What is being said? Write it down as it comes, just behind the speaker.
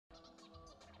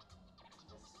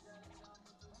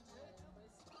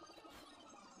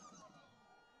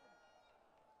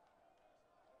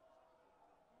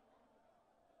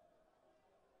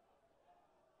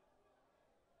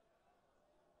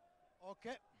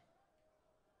Okay.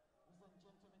 Ladies and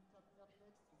gentlemen, coming up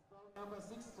next is bout number 6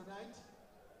 tonight.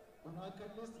 On our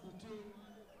list between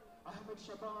Ahmed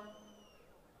Shban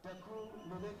Daku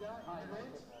Lubega in the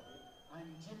red and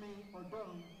Jimmy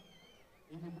Odongo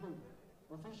in the blue.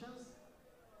 Officials,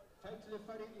 fight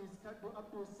referee is Kadu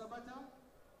Abdul Sabata.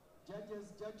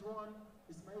 Judges, Judge 1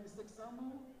 Ismail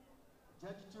Seksambu,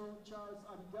 Judge 2 Charles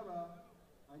Abigaba,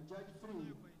 and Judge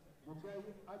 3 Mugai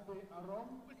Abe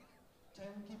Arom,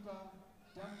 timekeeper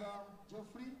Damba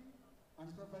Geoffrey, and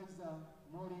supervisor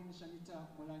Maureen Shanita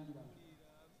Molangira.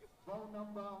 Bout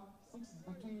number 6 is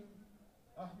between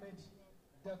Ahmed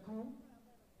Daku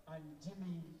and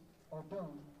Jimmy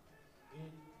Odongo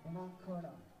in blue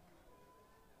corner.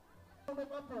 Round of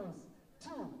applause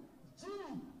to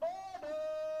Jimmy Odongo!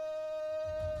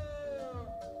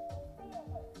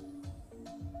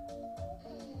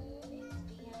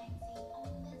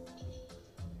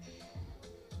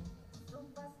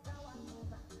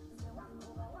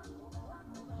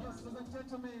 Yes, ladies and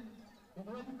gentlemen, in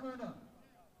the red corner,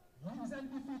 he is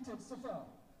undefeated so far.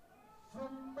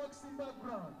 From boxing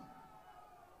background,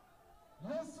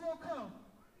 let's welcome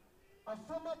a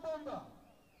former bomber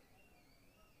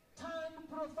turned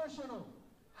professional,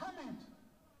 Ahmed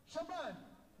Shban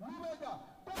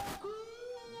Daku.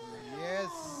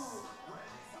 Yes.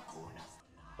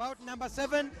 Bout number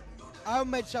 7,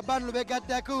 Ahmed Shban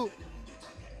Daku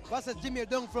versus Jimmy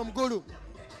Odongo from Gulu.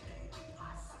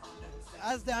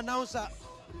 As the announcer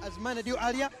has managed you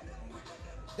earlier,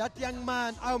 that young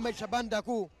man, Ahmed Shban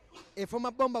Daku, a former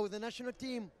bomber with the national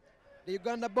team, the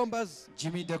Uganda Bombers.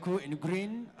 Jimmy Daku in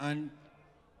green and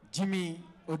Jimmy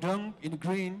Odongo in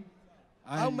green.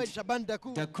 And Ahmed Shban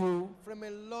Daku from a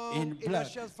long, in black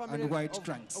illustrious family and white of,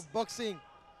 trunks. of boxing.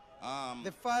 I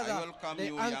The father, welcome the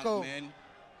you, uncle. young men.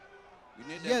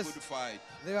 We need Yes, a good fight.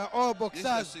 they are all This is the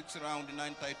boxers. 6th round,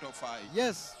 9 title fight.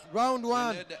 Yes, round We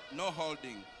 1. need no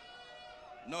holding,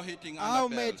 no hitting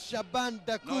under Ahmed belt, Shban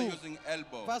no Daku using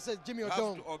elbow. versus Jimmy You have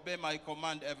Odongo. to obey my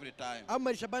command every time.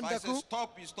 Ahmed Shban If I say Daku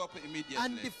stop, you stop immediately.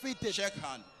 undefeated. Shake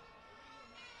hand.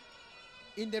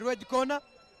 In the red corner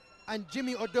and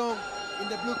Jimmy Odongo in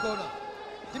the blue corner.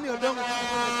 Jimmy Odongo is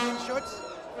putting on the green shorts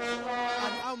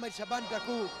and Ahmed Shban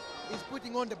Daku is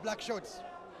putting on the black shorts.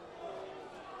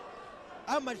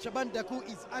 Ahmed Shban Daku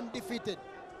is undefeated.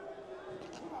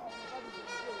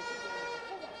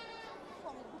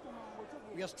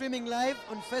 We are streaming live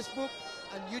on Facebook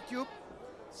and YouTube.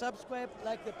 Subscribe,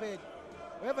 like the page.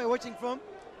 Wherever you're watching from,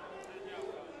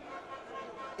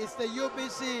 it's the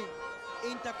UBC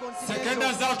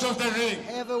Intercontinental Seconds out of the ring.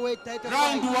 Heavyweight title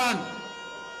Round fight.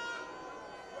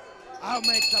 1.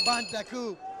 Ahmed Shban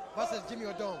Daku versus Jimmy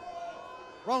Odongo.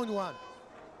 Round 1.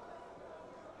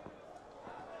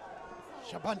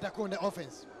 Shban Daku on the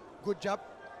offense. Good job,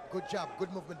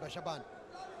 good movement by Shban.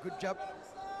 Good job.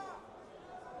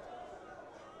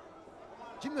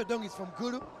 Jimmy Odongo is from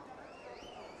Gulu.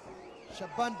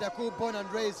 Shban Daku born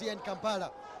and raised here in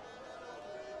Kampala.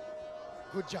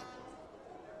 Good job.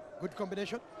 Good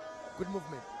combination, good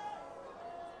movement.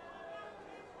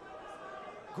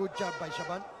 Good job by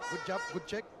Shban. Good job, good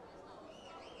check.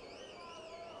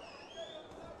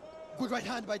 Good right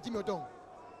hand by Jimmy Odongo.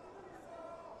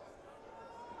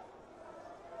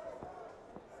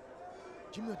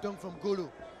 Jimmy Odongo from Gulu.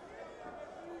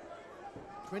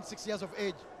 26 years of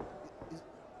age.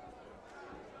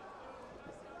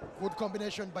 Good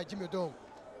combination by Jimmy Odongo.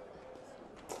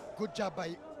 Good job by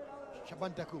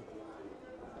Shban Daku.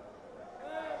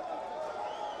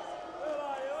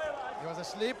 There was a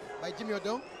slip by Jimmy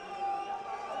Odongo.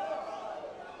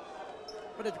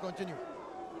 But let's continue.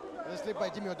 There's a slip by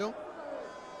Jimmy Odongo.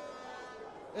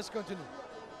 Let's continue.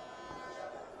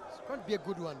 It's going to be a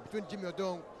good one between Jimmy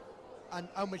Odongo and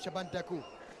Ahmed Shban Daku.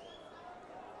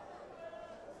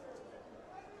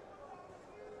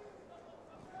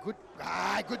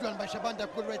 Good one by Shban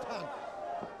Daku, right hand.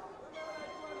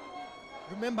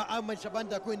 Remember, Ahmed Shban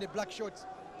Daku in the black shorts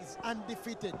is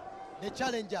undefeated. The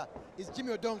challenger is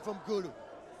Jimmy Odongo from Gulu.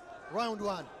 Round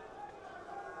 1.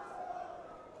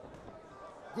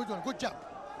 Good one, good job.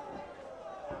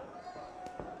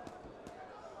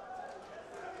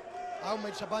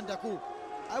 Ahmed Shban Daku.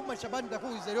 Ahmed Shban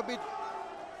Daku is a little bit.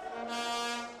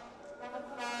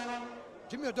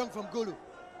 Jimmy Odongo from Gulu.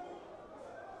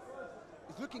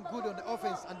 He's looking good on the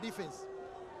offense and defense.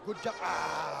 Good job.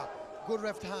 Good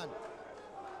left hand.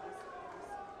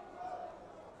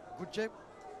 Good check.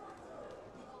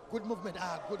 Good movement.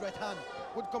 Good right hand.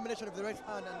 Good combination of the right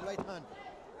hand and the right hand.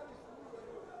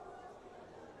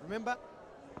 Remember,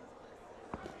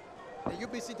 the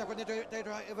UBC Intercontinental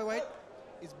Title Heavyweight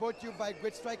is brought to you by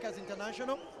Great Strikers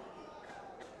International.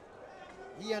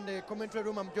 Here in the commentary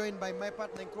room, I'm joined by my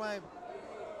partner in crime,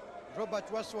 Robert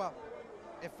Waswa,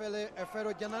 a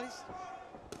fellow journalist.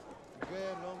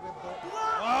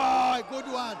 Oh, a good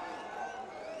one.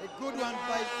 A good one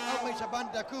by Ahmed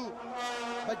Shban Daku.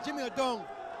 But Jimmy Odongo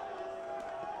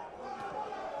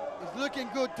is looking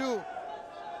good too.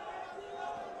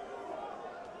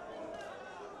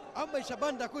 Ahmed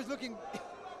Shban Daku is looking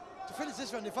to finish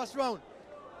this one in the first round.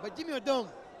 But Jimmy Odongo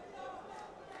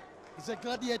is a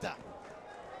gladiator.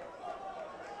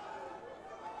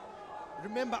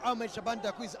 Remember, Ahmed Shban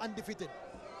Daku is undefeated.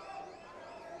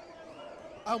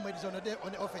 Ahmed is on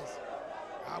the offense.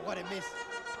 Ah, what a miss.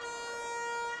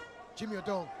 Jimmy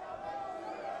Odongo.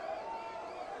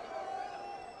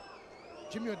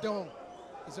 Jimmy Odongo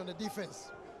is on the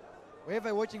defense. Wherever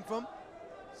you're watching from,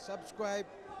 subscribe.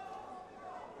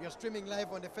 We are streaming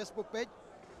live on the Facebook page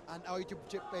and our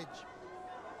YouTube page.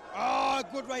 Oh,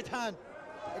 good right hand.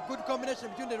 A good combination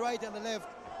between the right and the left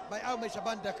by Ahmed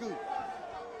Shban Daku,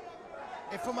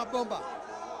 a former bomber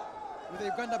with the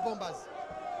Uganda Bombers.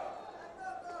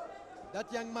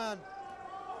 That young man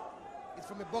is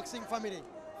from a boxing family.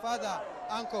 Father,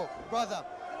 uncle, brother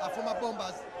are former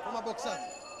bombers, former boxers.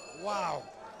 Wow.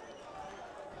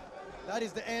 That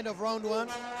is the end of round one.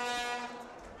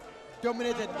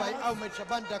 Dominated by Ahmed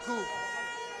Shban Daku.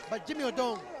 But Jimmy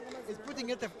Odongo is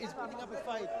putting up a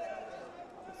fight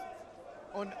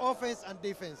on offense and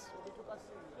defense.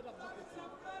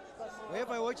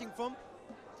 Wherever you're watching from,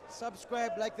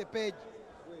 subscribe, like the page.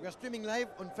 We are streaming live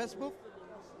on Facebook,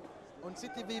 on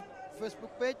CTV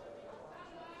Facebook page,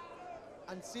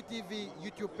 and CTV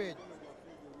YouTube page.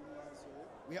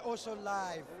 We are also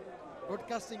live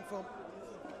broadcasting from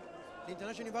the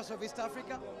International University of East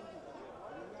Africa,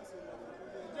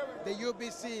 the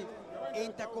UBC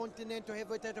Intercontinental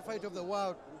Heavyweight Title Fight of the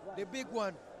World. The big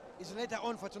one is later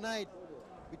on for tonight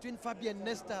between Fabian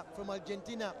Nesta from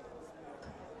Argentina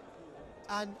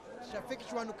and Shafik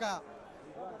Shwanuka,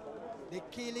 the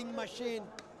killing machine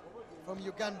from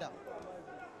Uganda.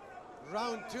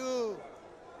 Round two.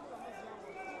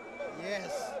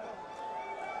 Yes.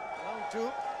 Round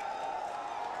two.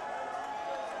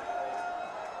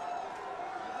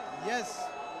 Yes.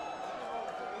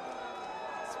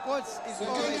 Sports is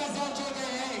always...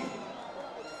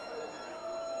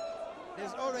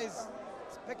 There's always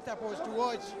spectacles to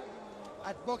watch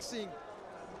at boxing.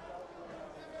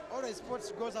 Always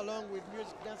sports goes along with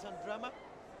music, dance, and drama.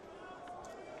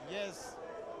 Yes.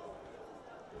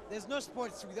 There's no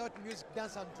sports without music,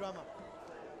 dance, and drama.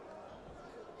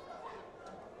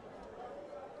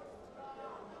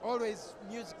 Always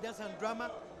music, dance, and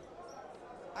drama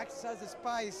acts as a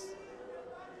spice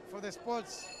for the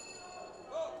sports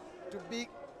to be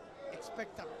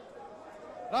expectant.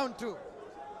 Round two.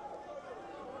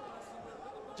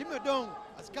 Jimmy Odongo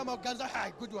has come out guns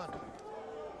high. Good one.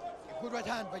 A good right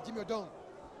hand by Jimmy Odongo.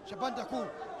 Shban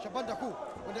Daku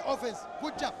on the offense.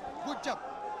 Good jab, good jab,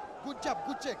 good jab,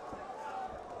 good check.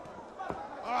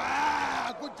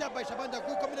 Ah, good jab by Shban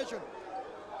Daku. Combination.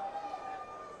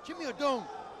 Jimmy Odongo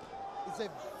is a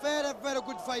very, very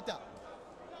good fighter,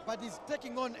 but he's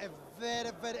taking on a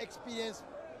very, very experienced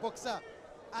boxer,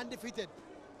 undefeated,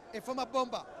 a former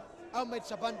bomber, Ahmed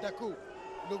Shban Daku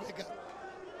Lubega.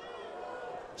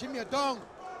 Jimmy Odongo.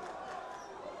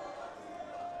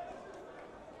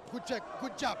 Good check,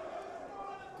 good jab,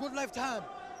 good left hand.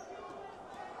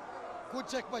 Good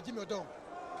check by Jimmy Odongo.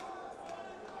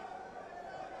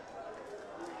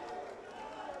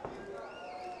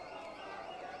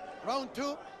 Round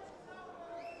two.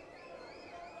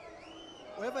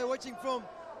 Wherever you're watching from,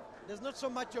 there's not so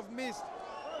much of missed.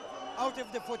 Out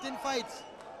of the 14 fights,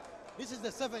 this is the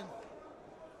 7th.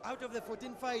 Out of the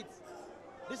 14 fights,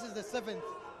 this is the 7th.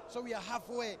 So we are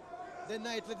halfway the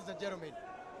night, ladies and gentlemen.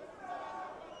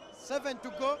 7 to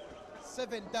go,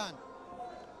 7 done.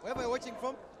 Wherever you're watching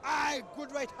from,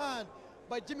 good right hand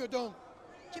by Jimmy Odongo.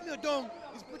 Jimmy Odongo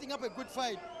is putting up a good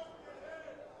fight.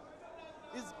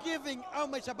 He's giving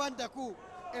Ahmed Shban Daku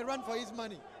a run for his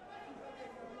money.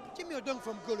 Jimmy Odongo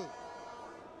from Gulu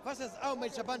versus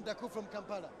Ahmed Shban Daku from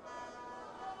Kampala.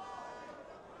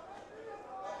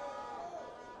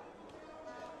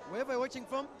 Wherever you're watching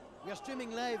from, we are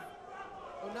streaming live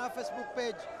on our Facebook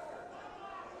page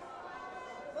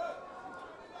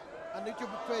and YouTube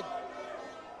page.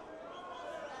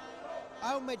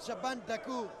 Ahmed Shban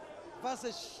Daku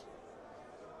versus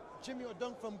Jimmy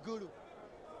Odongo from Gulu.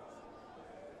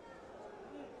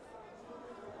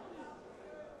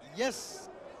 Yes,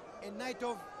 a night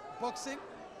of boxing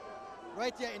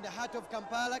right here in the heart of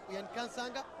Kampala. We're in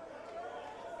Kansanga.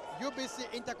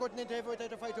 UBC Intercontinental Heavyweight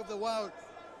Title Fight of the World.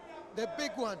 The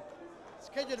big one,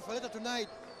 scheduled for later tonight.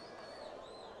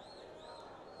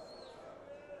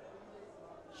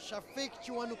 Shafiq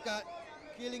Chiwanuka,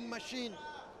 killing machine,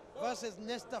 versus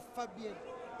Nesta Fabian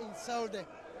Insalde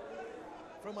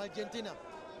from Argentina.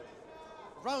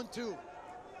 Round 2.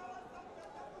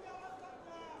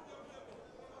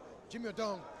 Jimmy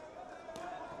Odong.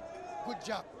 Good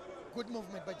job. Good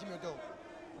movement by Jimmy Odong.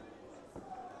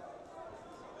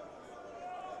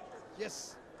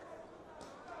 Yes.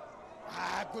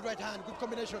 Good right hand, good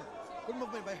combination. Good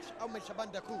movement by Ahmed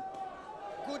Shban Daku.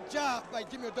 Good job by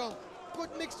Jimmy Odong. Good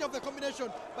mixture of the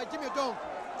combination by Jimmy Odong.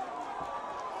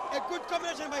 A good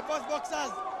combination by both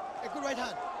boxers. A good right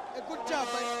hand. A good job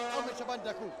by Ahmed Shban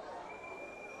Daku.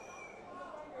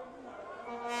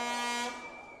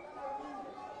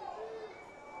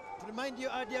 To remind you,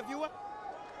 our dear viewer,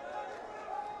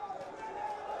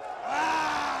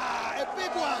 a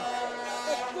big one.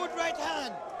 A good right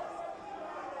hand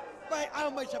by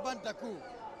Ahmed Shban Daku.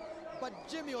 But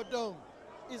Jimmy Odong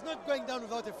is not going down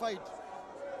without a fight.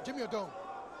 Jimmy Odong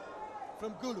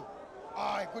from Gulu.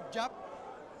 A good jab.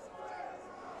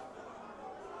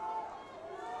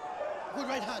 Good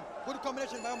right hand. Good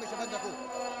combination by Ahmed Shban Daku.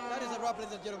 That is a wrap,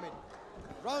 ladies and gentlemen.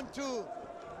 Round 2.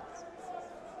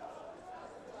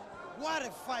 What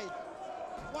a fight.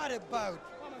 What a bout.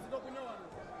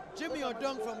 Jimmy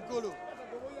Odong from Gulu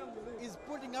is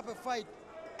putting up a fight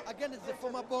against the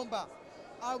former bomber,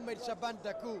 Ahmed Shban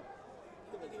Daku.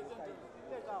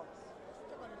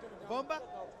 Bomber?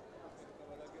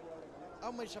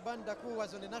 Ahmed Shban Daku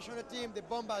was on the national team, the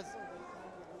Bombers,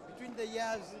 between the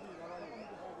years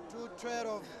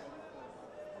 2012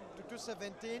 to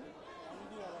 2017,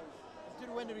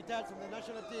 until when he retired from the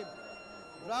national team.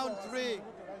 Round 3.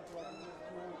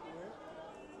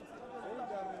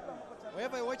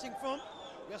 Wherever you're watching from,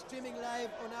 we are streaming live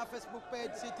on our Facebook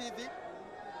page, CTV,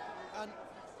 and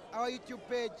our YouTube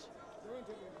page.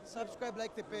 Subscribe,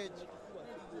 like the page.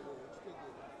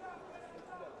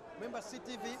 Remember,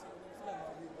 CTV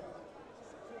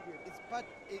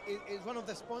is one of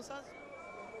the sponsors,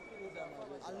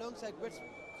 alongside Great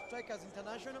Strikers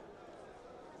International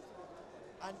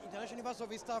and International University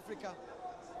of East Africa,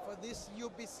 for this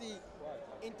UBC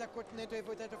Intercontinental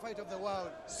Heavyweight Title Fight of the World.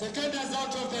 Second is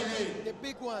out of the ring. The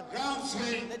big one. Round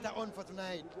 3. Later on for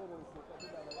tonight.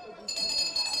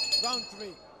 Round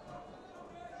 3.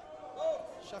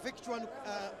 Shafiq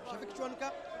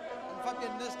Chiwanuka and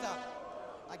Fabian Nesta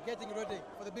are getting ready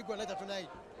for the big one later tonight.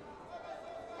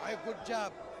 A good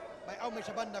job by Ahmed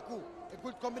Shban Daku. A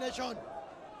good combination.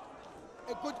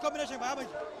 A good combination by Ahmed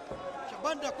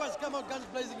Shban Daku has come out guns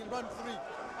blazing in round 3.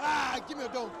 Jimmy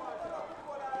Odong.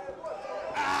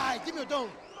 Jimmy Odong.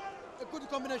 A good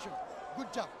combination.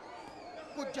 Good job.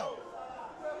 Good job.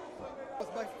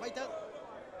 By fighter,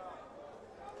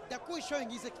 Daku is showing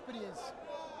his experience.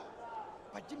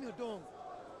 But Jimmy Odong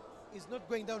is not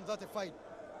going down without a fight.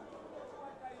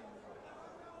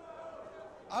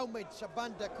 Ahmed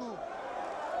Shban Daku.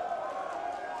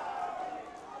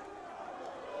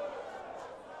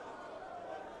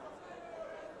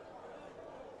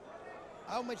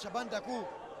 Ahmed Shban Daku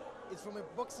is from a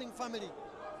boxing family.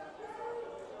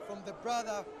 From the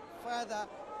brother, father,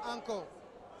 uncle,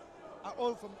 are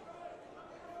all from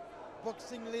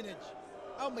boxing lineage.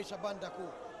 Ahmed Shban Daku.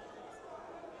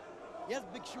 He has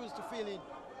big shoes to fill in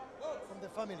from the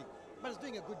family, but he's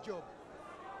doing a good job.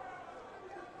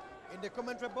 In the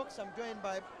commentary box, I'm joined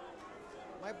by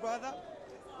my brother,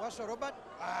 Washo Robert.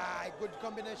 A good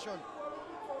combination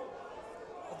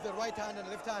of the right hand and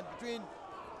left hand between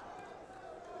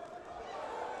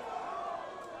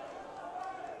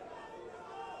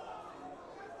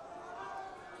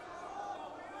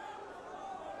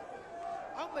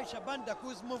Ahmed Shban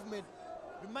Daku's movement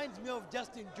reminds me of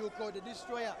Justin Joko, the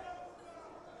destroyer.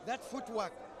 That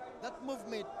footwork, that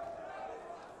movement,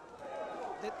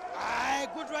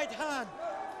 that good right hand.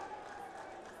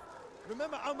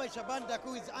 Remember, Ahmed Shban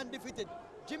Daku is undefeated.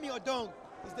 Jimmy Odong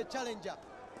is the challenger.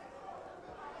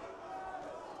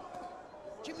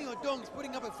 Jimmy Odong is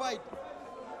putting up a fight.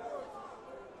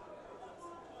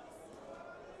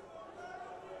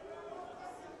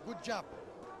 Good job.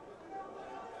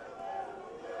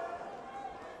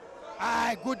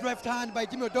 Good left hand by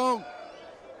Jimmy Odong.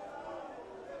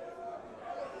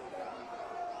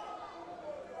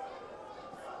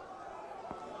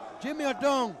 Jimmy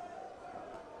Odong.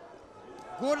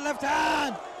 Good left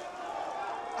hand.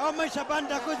 Ahmed Shban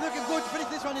Daku is looking good to finish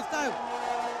this one in style.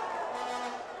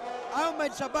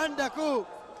 Ahmed Shban Daku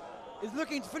is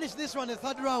looking to finish this one in the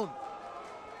 3rd round.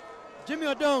 Jimmy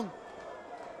Odong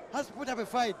has put up a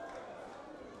fight.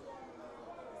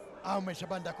 Ahmed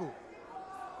Shban Daku.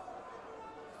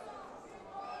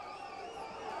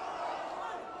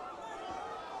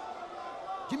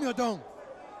 Jimmy Odong.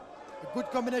 A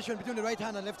good combination between the right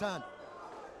hand and left hand.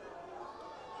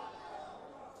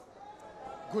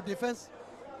 Good defense.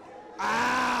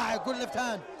 Ah, good left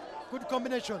hand. Good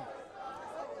combination.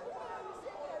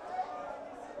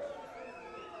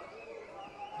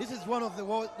 This is one of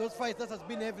those fights that has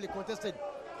been heavily contested.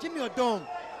 Jimmy Odongo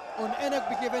on any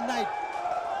given night.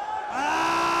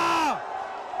 Ah!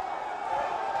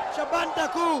 Shban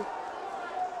Daku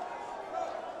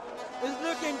is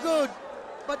looking good,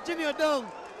 but Jimmy Odongo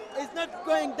is not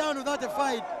going down without a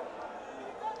fight.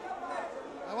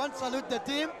 I want to salute the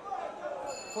team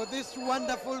for this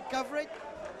wonderful coverage.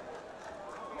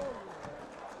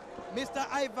 Mr.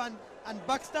 Ivan and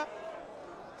Baxter,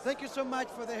 thank you so much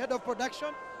for the head of production.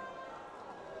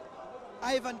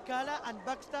 Ivan Kala and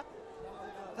Baxter,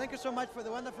 thank you so much for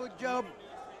the wonderful job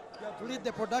to lead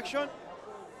the production.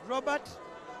 Robert,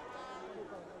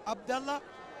 Abdallah,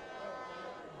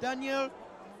 Daniel,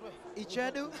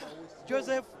 Ichedu,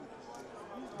 Joseph,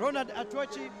 Ronald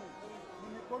Atochi,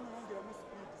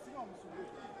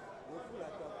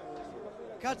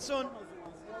 Katson,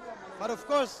 but of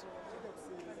course,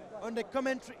 on the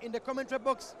commentary, in the commentary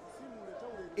box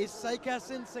is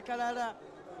Saikasin Sekalala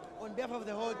on behalf of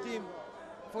the whole team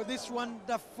for this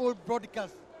wonderful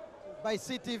broadcast by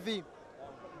CTV,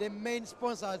 the main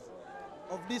sponsors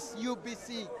of this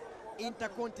UBC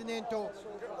Intercontinental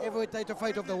Heavyweight Title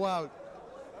Fight of the world.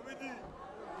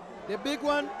 The big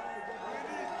one,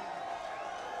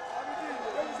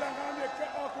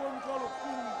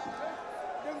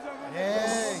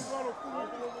 hey.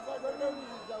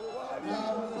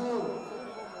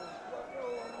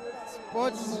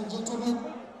 Sports.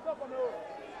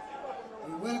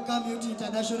 We welcome you to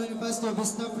International University of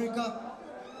East Africa.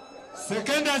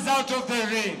 Seconders out of the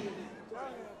ring.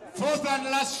 Fourth and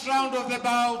last round of the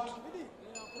bout.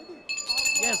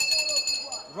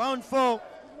 Yes, round 4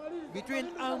 between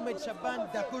Ahmed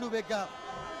Shban Daku Lubega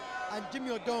and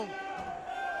Jimmy Odongo.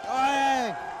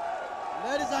 Hey,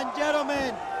 ladies and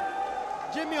gentlemen,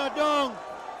 Jimmy Odongo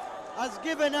has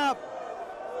given up.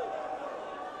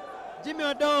 Jimmy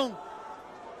Odongo,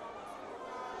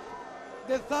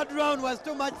 the third round was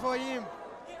too much for him.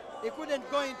 He couldn't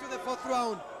go into the fourth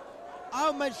round.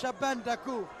 Ahmed Shban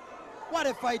Daku, what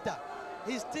a fighter.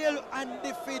 He's still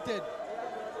undefeated.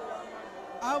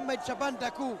 Ahmed Shban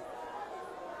Daku,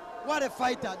 what a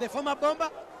fighter. The former bomber,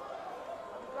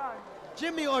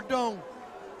 Jimmy Odongo,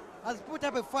 has put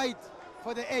up a fight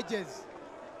for the ages.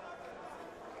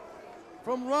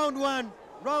 From round 1,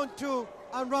 round 2,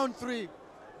 and round 3,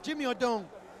 Jimmy Odongo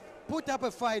put up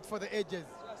a fight for the ages.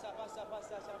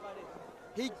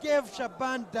 He gave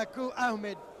Shban Daku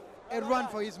Ahmed a run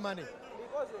for his money.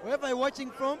 Wherever you're watching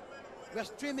from, we're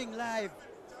streaming live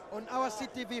on our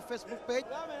CTV Facebook page,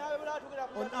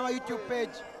 on our YouTube page.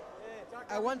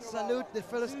 I want to salute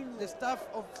the staff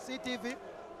of CTV,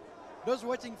 those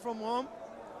watching from home.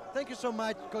 Thank you so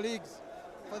much, colleagues,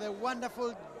 for the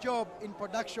wonderful job in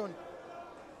production.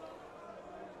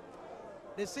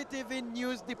 The CTV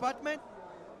News Department,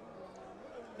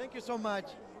 thank you so much.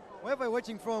 Wherever you're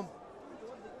watching from,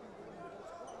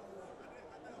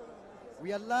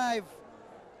 we are live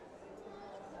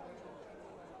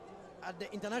at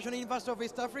the International University of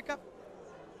East Africa.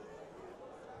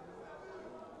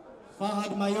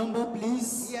 Fahad Mayombo,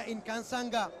 please. Here in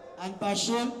Kansanga. And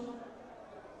Bashir,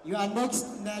 you are next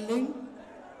in the ring.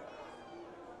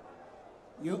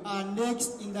 You are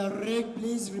next in the ring,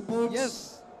 please report.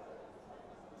 Yes.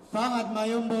 Fahad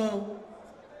Mayombo.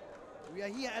 We are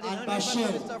here at the International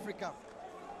University of East Africa.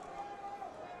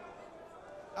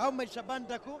 Ahmed Shban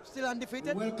Daku, still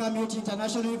undefeated. We welcome you to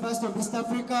International University of East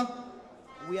Africa.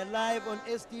 We are live on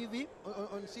STV,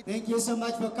 on CTV. Thank you so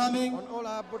much for coming. On all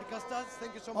our broadcasters,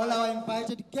 thank you so much. All our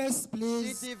invited guests,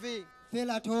 please. CTV.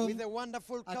 Feel at home with a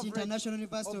wonderful at coverage International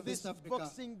University of this East Africa.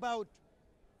 Boxing bout.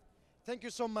 Thank you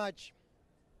so much.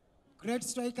 Great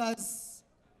Strikers.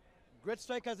 Great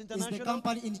Strikers International is the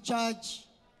company in charge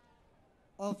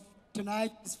of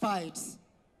tonight's fights.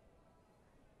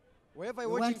 Wherever you're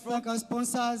we watching want to thank our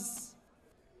sponsors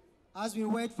as we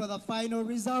wait for the final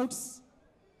results.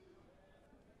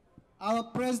 Our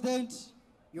President,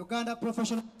 Uganda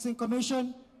Professional Boxing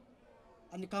Commission,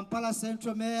 and Kampala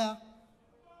Central Mayor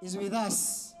is with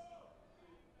us.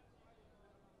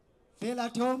 Feel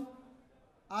at home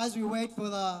as we wait for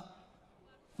the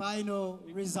final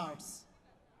results.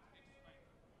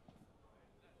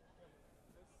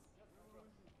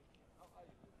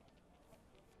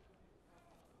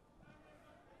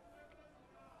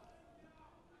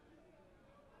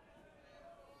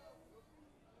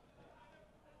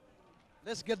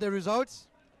 Let's get the results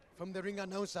from the ring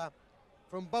announcer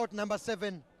from bout number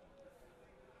 7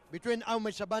 between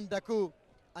Ahmed Shban Daku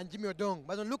and Jimmy Odongo.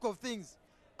 But on look of things,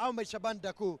 Ahmed Shban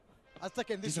Daku has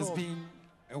taken this This has home. been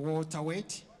a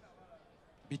welterweight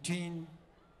between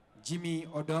Jimmy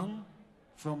Odongo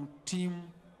from Team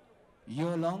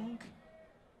Yolong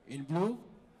in blue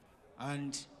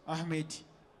and Ahmed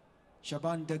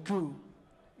Shban Daku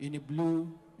in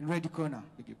red corner.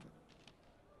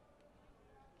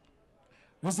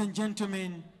 Ladies and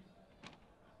gentlemen,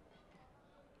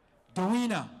 the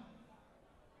winner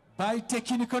by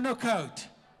technical knockout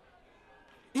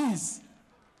is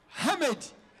Ahmed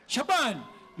Shban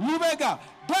Lubega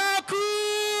Daku!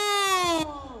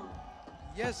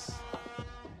 Yes,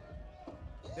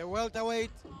 the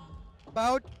welterweight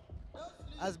bout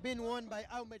has been won by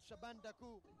Ahmed Shban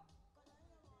Daku.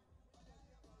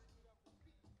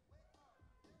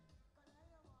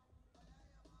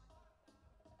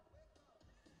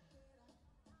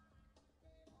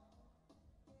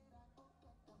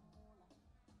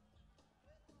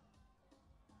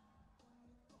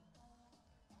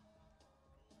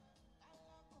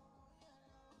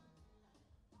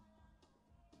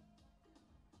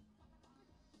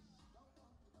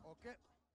 Okay.